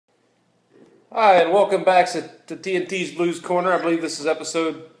Hi, and welcome back to TNT's Blues Corner. I believe this is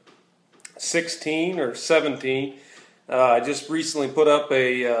episode 16 or 17. I just recently put up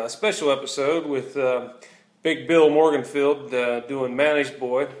a special episode with Big Bill Morganfield doing Manish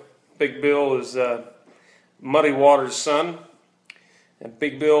Boy. Big Bill is Muddy Waters' son. And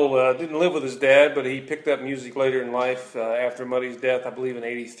Big Bill didn't live with his dad, but he picked up music later in life after Muddy's death, I believe in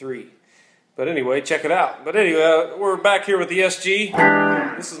 '83. But anyway, check it out. But anyway, we're back here with the SG.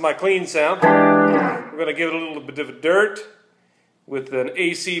 This is my clean sound. We're going to give it a little bit of a dirt with an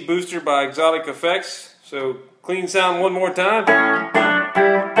AC booster by Xotic Effects. So clean sound one more time.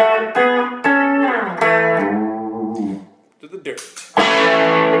 To the dirt.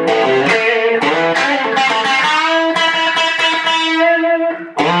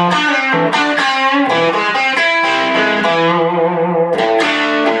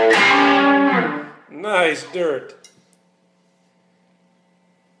 Nice dirt.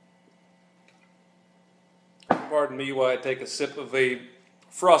 Pardon me while I take a sip of a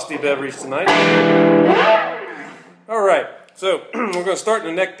frosty beverage tonight. Alright, so we're going to start in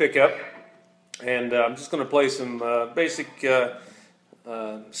the neck pickup, and I'm just going to play some basic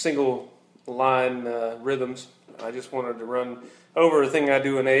single line rhythms. I just wanted to run over a thing I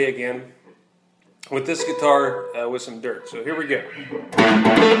do in A again with this guitar with some dirt. So here we go.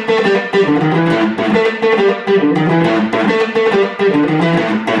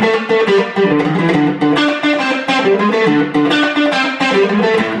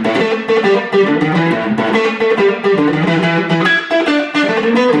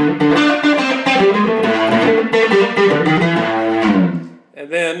 And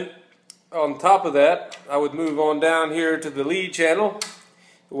then on top of that, I would move on down here to the lead channel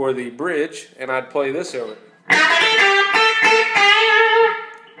or the bridge, and I'd play this over it.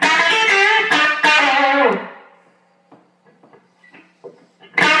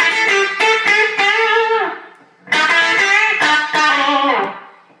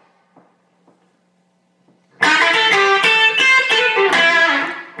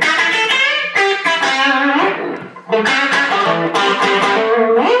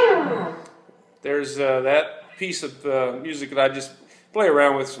 There's that piece of music that I just play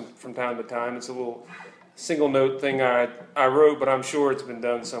around with from time to time. It's a little single note thing I wrote, but I'm sure it's been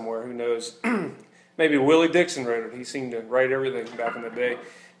done somewhere. Who knows? Maybe Willie Dixon wrote it. He seemed to write everything back in the day.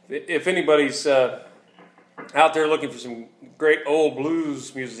 If anybody's out there looking for some great old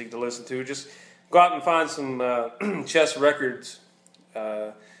blues music to listen to, just go out and find some chess records,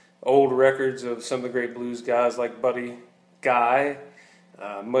 old records of some of the great blues guys like Buddy Guy,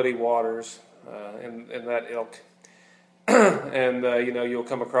 Muddy Waters, and that ilk. And you know, you'll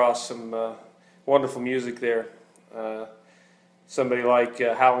come across some wonderful music there. Somebody like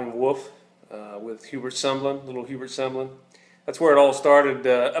Howling Wolf with Hubert Sumlin, little Hubert Sumlin. That's where it all started,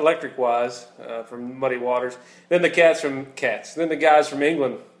 electric-wise, from Muddy Waters. Then the guys from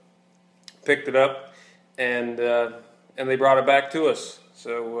England picked it up, and they brought it back to us.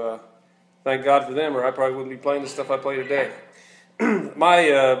 So thank God for them, or I probably wouldn't be playing the stuff I play today.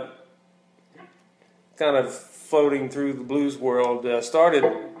 My kind of floating through the blues world started,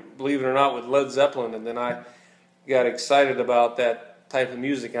 believe it or not, with Led Zeppelin, and then I got excited about that type of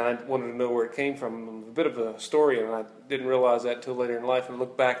music, and I wanted to know where it came from. I'm a bit of a historian, and I didn't realize that until later in life, and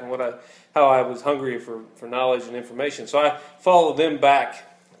looked back and how I was hungry for knowledge and information. So I followed them back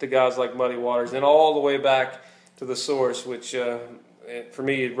to guys like Muddy Waters, and all the way back to the source, which for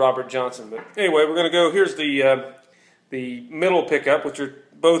me is Robert Johnson. But anyway, we're going to go. Here's the middle pickup, which are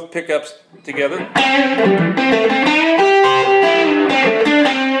both pickups together.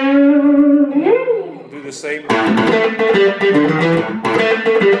 We'll do the same.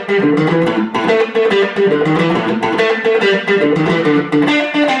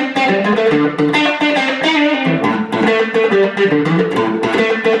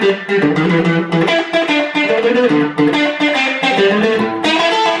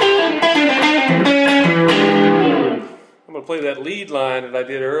 Play that lead line that I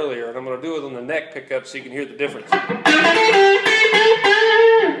did earlier, and I'm going to do it on the neck pickup so you can hear the difference.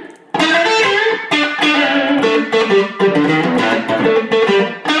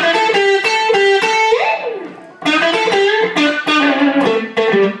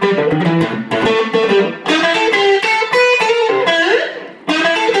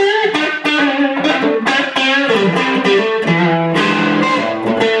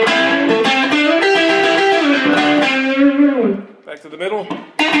 Back to the middle.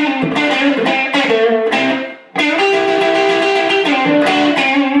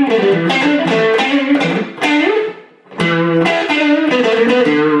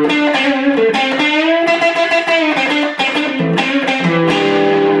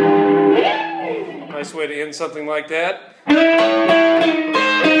 getting something like that.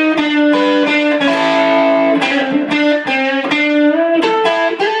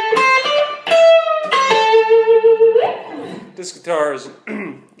 This guitar is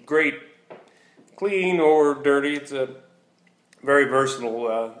great, clean or dirty. It's a very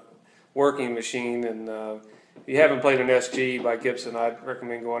versatile working machine, and if you haven't played an SG by Gibson, I'd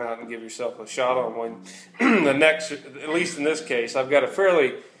recommend going out and give yourself a shot on one. The necks, at least in this case, I've got a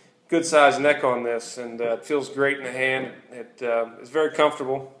fairly good sized neck on this, and it feels great in the hand. It's very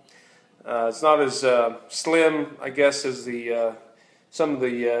comfortable. It's not as slim, I guess, as some of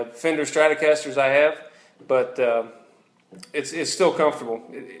the Fender Stratocasters I have, but it's still comfortable.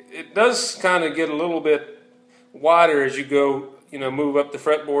 It does kind of get a little bit wider as you go, move up the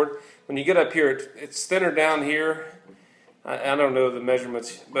fretboard. When you get up here, it's thinner down here. I don't know the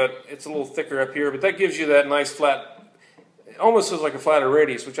measurements, but it's a little thicker up here. But that gives you that nice flat, it almost feels like a flatter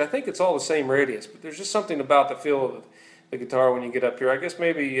radius, which I think it's all the same radius. But there's just something about the feel of the guitar when you get up here. I guess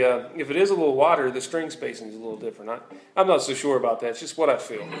maybe if it is a little wider, the string spacing is a little different. I'm not so sure about that. It's just what I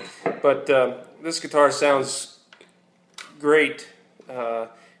feel. But this guitar sounds great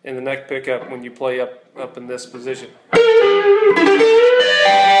in the neck pickup when you play up in this position.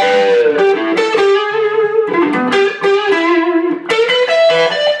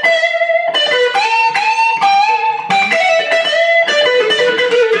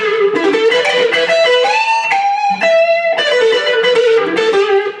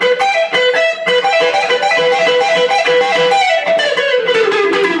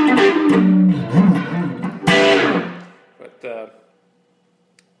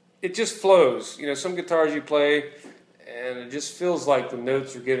 It just flows. Some guitars you play and it just feels like the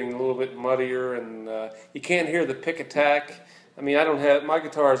notes are getting a little bit muddier, and you can't hear the pick attack. I mean, I don't have my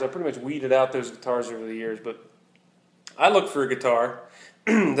guitars. I pretty much weeded out those guitars over the years, but I look for a guitar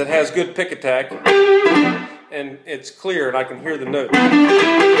that has good pick attack and it's clear and I can hear the note.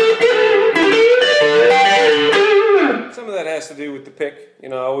 Some of that has to do with the pick.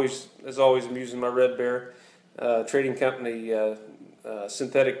 As always, I'm using my Red Bear Trading Company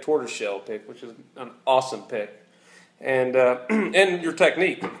synthetic tortoiseshell pick, which is an awesome pick, and your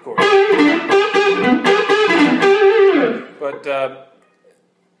technique, of course. But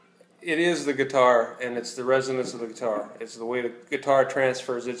it is the guitar, and it's the resonance of the guitar. It's the way the guitar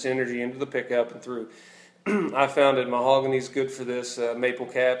transfers its energy into the pickup and through. I found that mahogany's good for this. Maple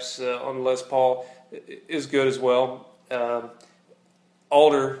caps on the Les Paul is good as well.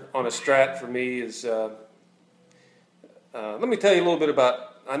 Alder on a Strat for me is. Let me tell you a little bit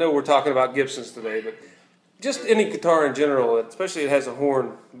about. I know we're talking about Gibsons today, but just any guitar in general, especially it has a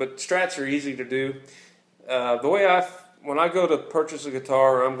horn. But Strats are easy to do. The way when I go to purchase a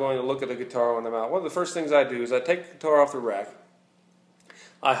guitar, or I'm going to look at a guitar when I'm out, one of the first things I do is I take the guitar off the rack.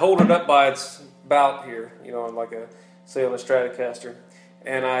 I hold it up by its bout here, like say on a Stratocaster,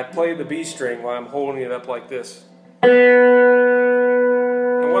 and I play the B string while I'm holding it up like this. And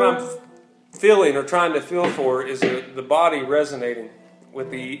what I'm feeling or trying to feel for is the body resonating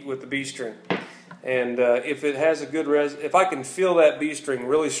with the B string. And if it has a good if I can feel that B string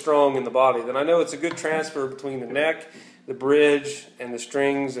really strong in the body, then I know it's a good transfer between the neck, the bridge, and the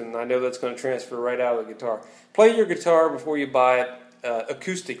strings, and I know that's going to transfer right out of the guitar. Play your guitar before you buy it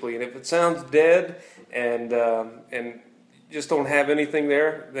acoustically, and if it sounds dead and just don't have anything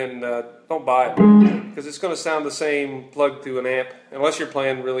there, then don't buy it, because it's going to sound the same plugged through an amp, unless you're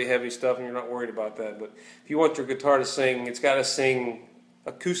playing really heavy stuff and you're not worried about that. But if you want your guitar to sing, it's got to sing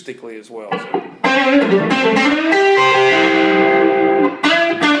acoustically as well. So. I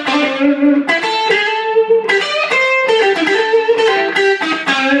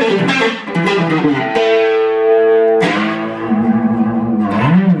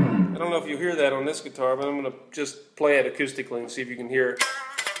don't know if you hear that on this guitar, but I'm going to just play it acoustically and see if you can hear it.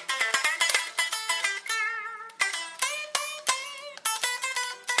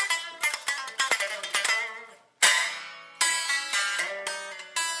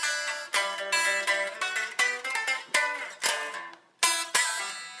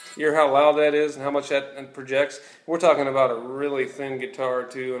 You hear how loud that is and how much that projects? We're talking about a really thin guitar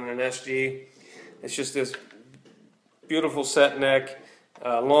too, and an SG. It's just this beautiful set neck,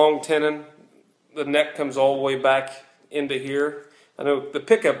 long tenon. The neck comes all the way back into here. I know the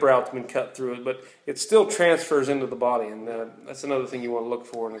pickup route's been cut through it, but it still transfers into the body, and that's another thing you want to look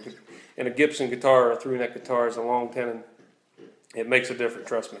for in a Gibson guitar or a through-neck guitar is a long tenon. It makes a difference,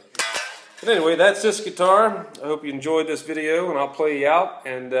 trust me. But anyway, that's this guitar. I hope you enjoyed this video, and I'll play you out,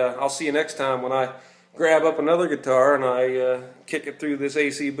 and I'll see you next time when I grab up another guitar and I kick it through this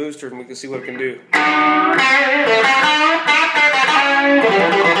AC booster and we can see what it can do.